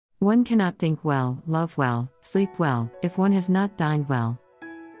One cannot think well, love well, sleep well, if one has not dined well.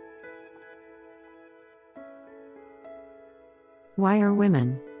 Why are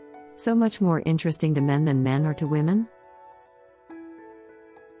women so much more interesting to men than men are to women?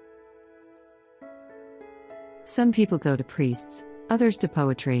 Some people go to priests, others to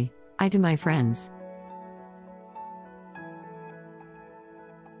poetry, I to my friends.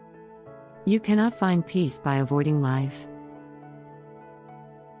 You cannot find peace by avoiding life.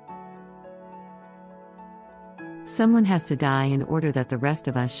 Someone has to die in order that the rest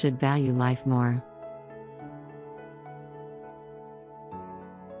of us should value life more.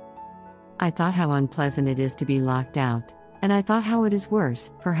 I thought how unpleasant it is to be locked out, and I thought how it is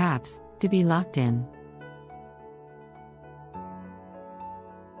worse, perhaps, to be locked in.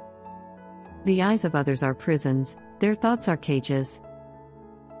 The eyes of others are prisons, their thoughts are cages.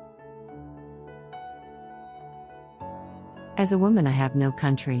 As a woman, I have no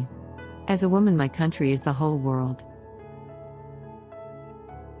country. As a woman, my country is the whole world.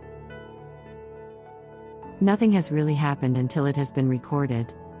 Nothing has really happened until it has been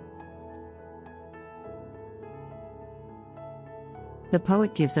recorded. The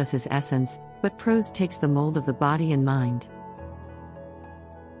poet gives us his essence, but prose takes the mold of the body and mind.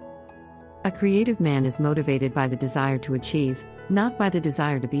 A creative man is motivated by the desire to achieve, not by the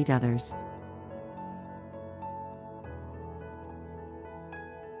desire to beat others.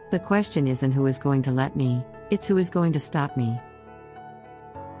 The question isn't who is going to let me, it's who is going to stop me.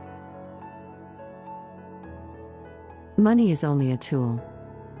 Money is only a tool.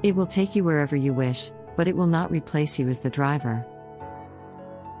 It will take you wherever you wish, but it will not replace you as the driver.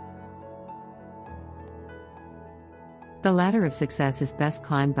 The ladder of success is best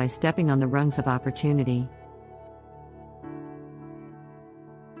climbed by stepping on the rungs of opportunity.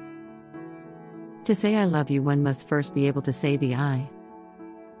 To say I love you, one must first be able to say the I.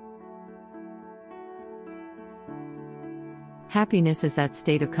 Happiness is that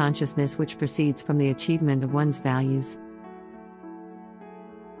state of consciousness which proceeds from the achievement of one's values.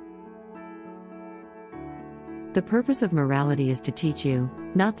 The purpose of morality is to teach you,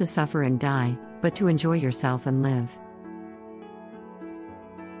 not to suffer and die, but to enjoy yourself and live.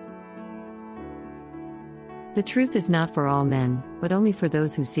 The truth is not for all men, but only for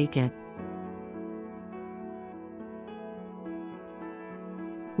those who seek it.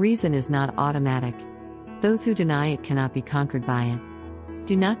 Reason is not automatic. Those who deny it cannot be conquered by it.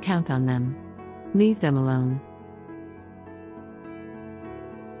 Do not count on them. Leave them alone.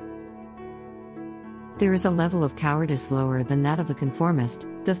 There is a level of cowardice lower than that of the conformist,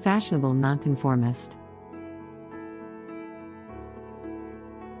 the fashionable nonconformist.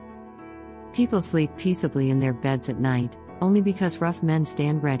 People sleep peaceably in their beds at night, only because rough men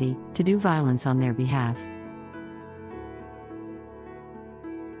stand ready to do violence on their behalf.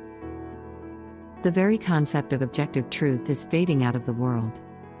 The very concept of objective truth is fading out of the world.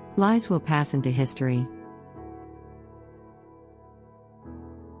 Lies will pass into history.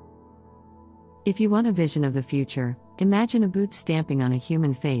 If you want a vision of the future, imagine a boot stamping on a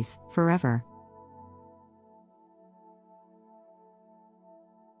human face, forever.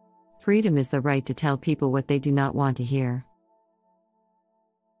 Freedom is the right to tell people what they do not want to hear.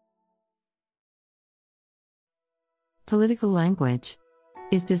 Political language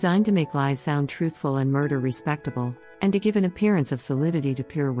is designed to make lies sound truthful and murder respectable, and to give an appearance of solidity to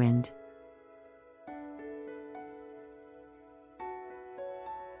pure wind.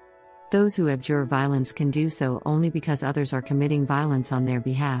 Those who abjure violence can do so only because others are committing violence on their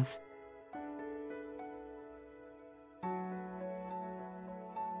behalf.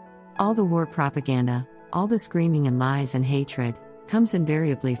 All the war propaganda, all the screaming and lies and hatred, comes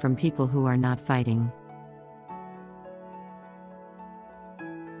invariably from people who are not fighting.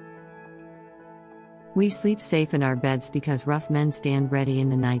 We sleep safe in our beds because rough men stand ready in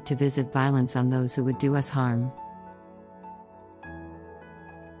the night to visit violence on those who would do us harm.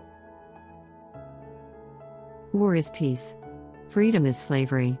 War is peace. Freedom is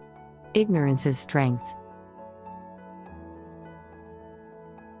slavery. Ignorance is strength.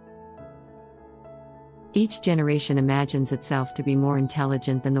 Each generation imagines itself to be more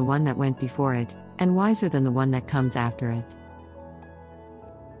intelligent than the one that went before it, and wiser than the one that comes after it.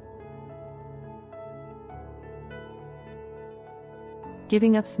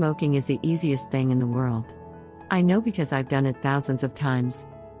 Giving up smoking is the easiest thing in the world. I know because I've done it thousands of times.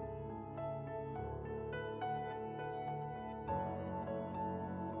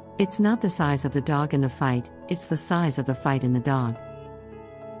 It's not the size of the dog in the fight, it's the size of the fight in the dog.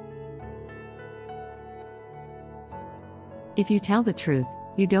 If you tell the truth,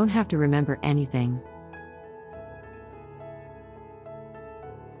 you don't have to remember anything.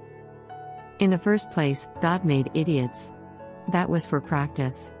 In the first place, God made idiots. That was for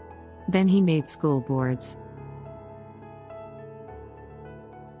practice. Then He made school boards.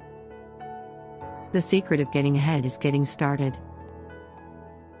 The secret of getting ahead is getting started.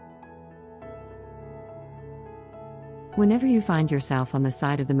 Whenever you find yourself on the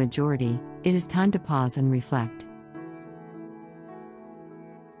side of the majority, it is time to pause and reflect.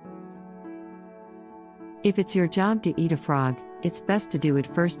 If it's your job to eat a frog, it's best to do it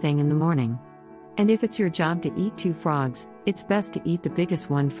first thing in the morning. And if it's your job to eat 2 frogs, it's best to eat the biggest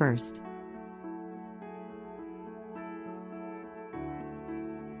one first.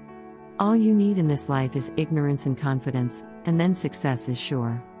 All you need in this life is ignorance and confidence, and then success is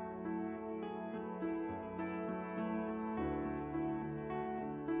sure.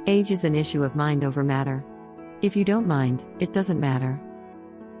 Age is an issue of mind over matter. If you don't mind, it doesn't matter.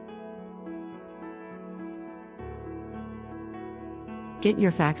 Get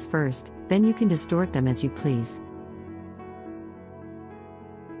your facts first, then you can distort them as you please.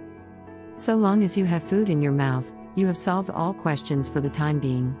 So long as you have food in your mouth, you have solved all questions for the time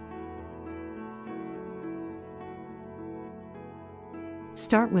being.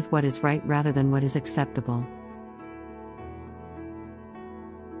 Start with what is right rather than what is acceptable.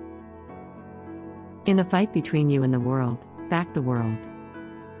 In the fight between you and the world, back the world.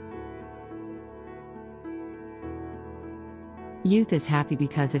 Youth is happy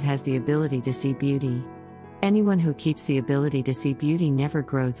because it has the ability to see beauty. Anyone who keeps the ability to see beauty never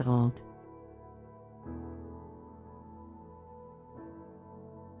grows old.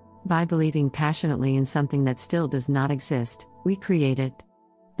 By believing passionately in something that still does not exist, we create it.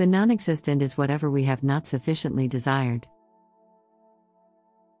 The non-existent is whatever we have not sufficiently desired.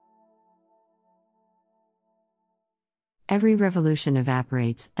 Every revolution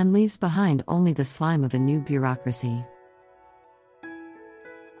evaporates and leaves behind only the slime of a new bureaucracy.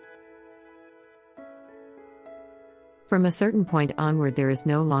 From a certain point onward, there is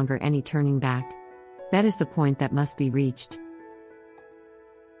no longer any turning back. That is the point that must be reached.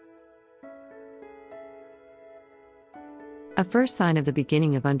 A first sign of the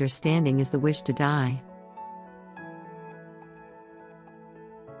beginning of understanding is the wish to die.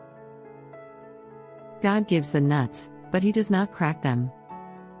 God gives the nuts, but He does not crack them.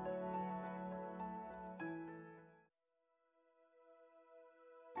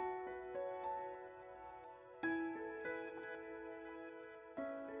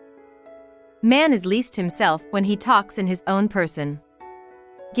 Man is least himself when he talks in his own person.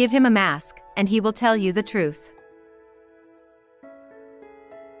 Give him a mask, and he will tell you the truth.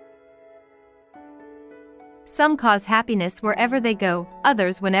 Some cause happiness wherever they go,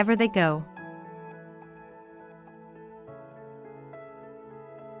 others whenever they go.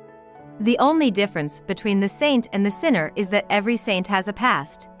 The only difference between the saint and the sinner is that every saint has a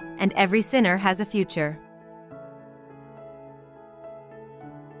past, and every sinner has a future.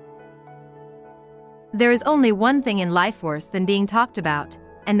 There is only one thing in life worse than being talked about,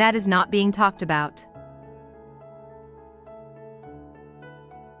 and that is not being talked about.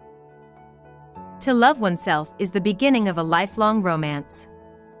 To love oneself is the beginning of a lifelong romance.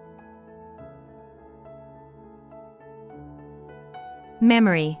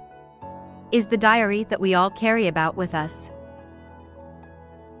 Memory is the diary that we all carry about with us.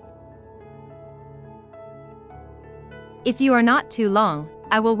 If you are not too long,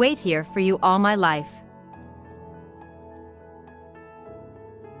 I will wait here for you all my life.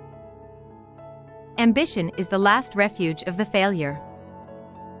 Ambition is the last refuge of the failure.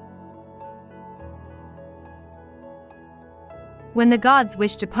 When the gods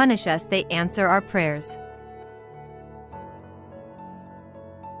wish to punish us, they answer our prayers.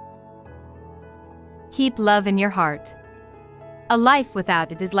 Keep love in your heart. A life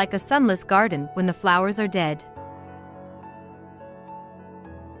without it is like a sunless garden when the flowers are dead.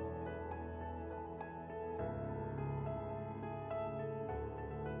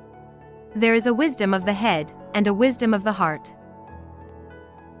 There is a wisdom of the head and a wisdom of the heart.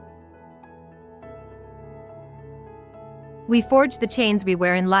 We forge the chains we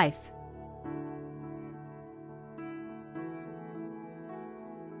wear in life.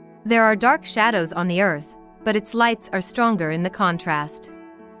 There are dark shadows on the earth, but its lights are stronger in the contrast.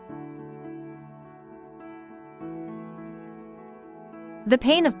 The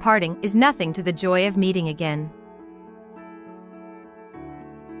pain of parting is nothing to the joy of meeting again.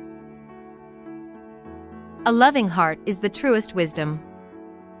 A loving heart is the truest wisdom.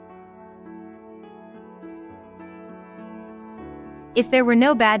 If there were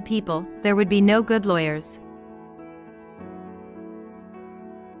no bad people, there would be no good lawyers.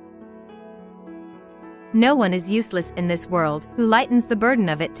 No one is useless in this world who lightens the burden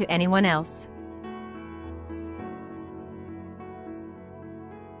of it to anyone else.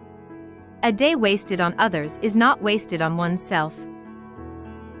 A day wasted on others is not wasted on oneself.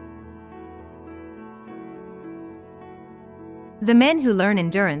 The men who learn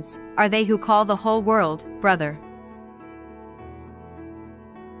endurance are they who call the whole world brother.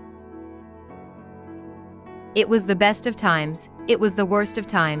 It was the best of times, it was the worst of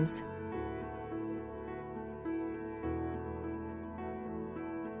times.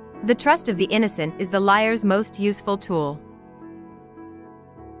 The trust of the innocent is the liar's most useful tool.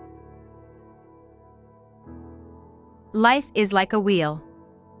 Life is like a wheel.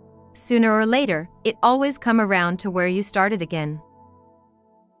 Sooner or later, it always come around to where you started again.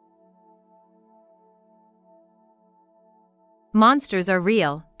 Monsters are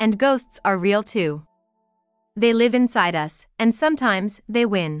real, and ghosts are real too. They live inside us, and sometimes they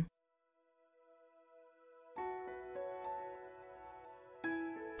win.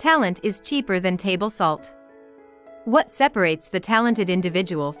 Talent is cheaper than table salt. What separates the talented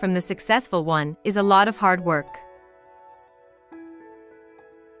individual from the successful one is a lot of hard work.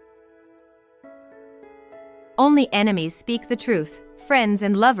 Only enemies speak the truth, friends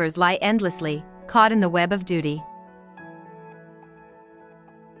and lovers lie endlessly, caught in the web of duty.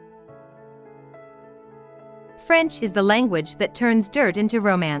 French is the language that turns dirt into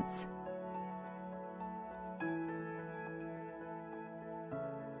romance.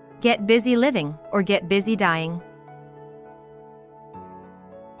 Get busy living, or get busy dying.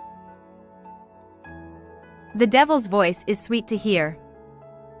 The devil's voice is sweet to hear.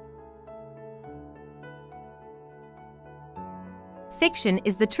 Fiction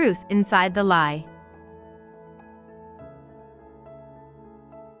is the truth inside the lie.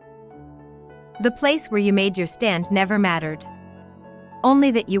 The place where you made your stand never mattered. Only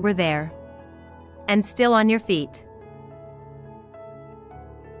that you were there. And still on your feet.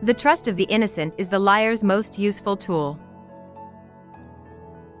 The trust of the innocent is the liar's most useful tool.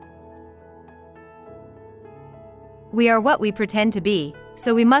 We are what we pretend to be,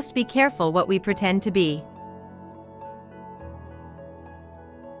 so we must be careful what we pretend to be.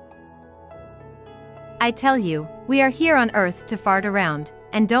 I tell you, we are here on earth to fart around,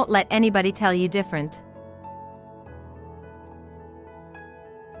 and don't let anybody tell you different.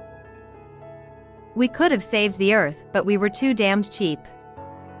 We could have saved the earth, but we were too damned cheap.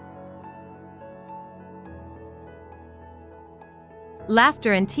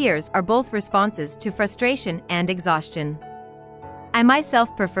 Laughter and tears are both responses to frustration and exhaustion. I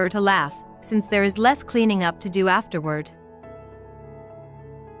myself prefer to laugh, since there is less cleaning up to do afterward.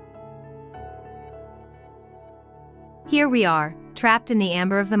 Here we are, trapped in the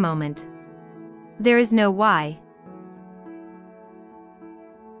amber of the moment. There is no why.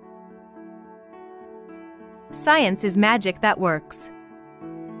 Science is magic that works.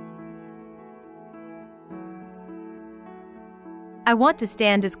 I want to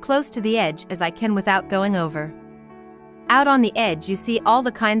stand as close to the edge as I can without going over. Out on the edge you see all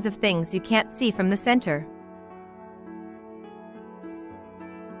the kinds of things you can't see from the center.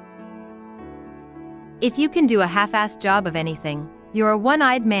 If you can do a half-assed job of anything, you're a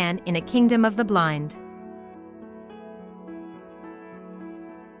one-eyed man in a kingdom of the blind.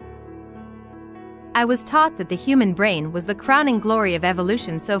 I was taught that the human brain was the crowning glory of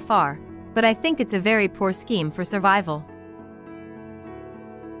evolution so far, but I think it's a very poor scheme for survival.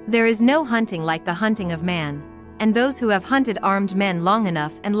 There is no hunting like the hunting of man, and those who have hunted armed men long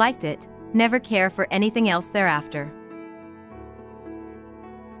enough and liked it, never care for anything else thereafter.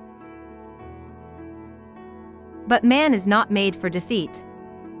 But man is not made for defeat.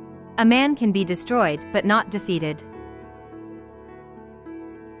 A man can be destroyed but not defeated.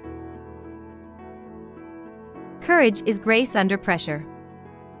 Courage is grace under pressure.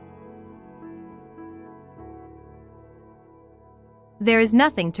 There is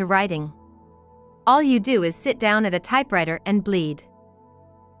nothing to writing. All you do is sit down at a typewriter and bleed.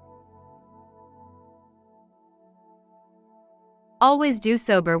 Always do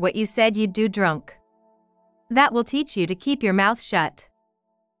sober what you said you'd do drunk. That will teach you to keep your mouth shut.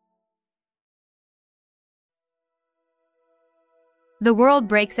 The world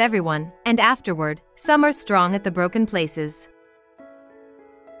breaks everyone, and afterward, some are strong at the broken places.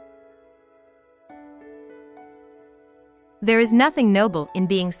 There is nothing noble in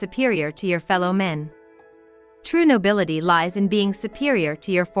being superior to your fellow men. True nobility lies in being superior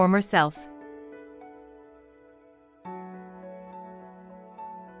to your former self.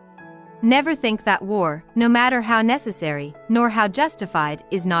 Never think that war, no matter how necessary, nor how justified,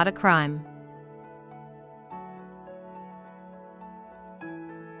 is not a crime.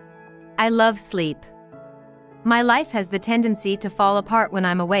 I love sleep. My life has the tendency to fall apart when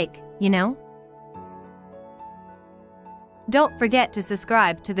I'm awake, you know? Don't forget to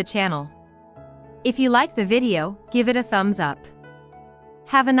subscribe to the channel. If you like the video, give it a thumbs up.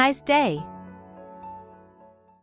 Have a nice day.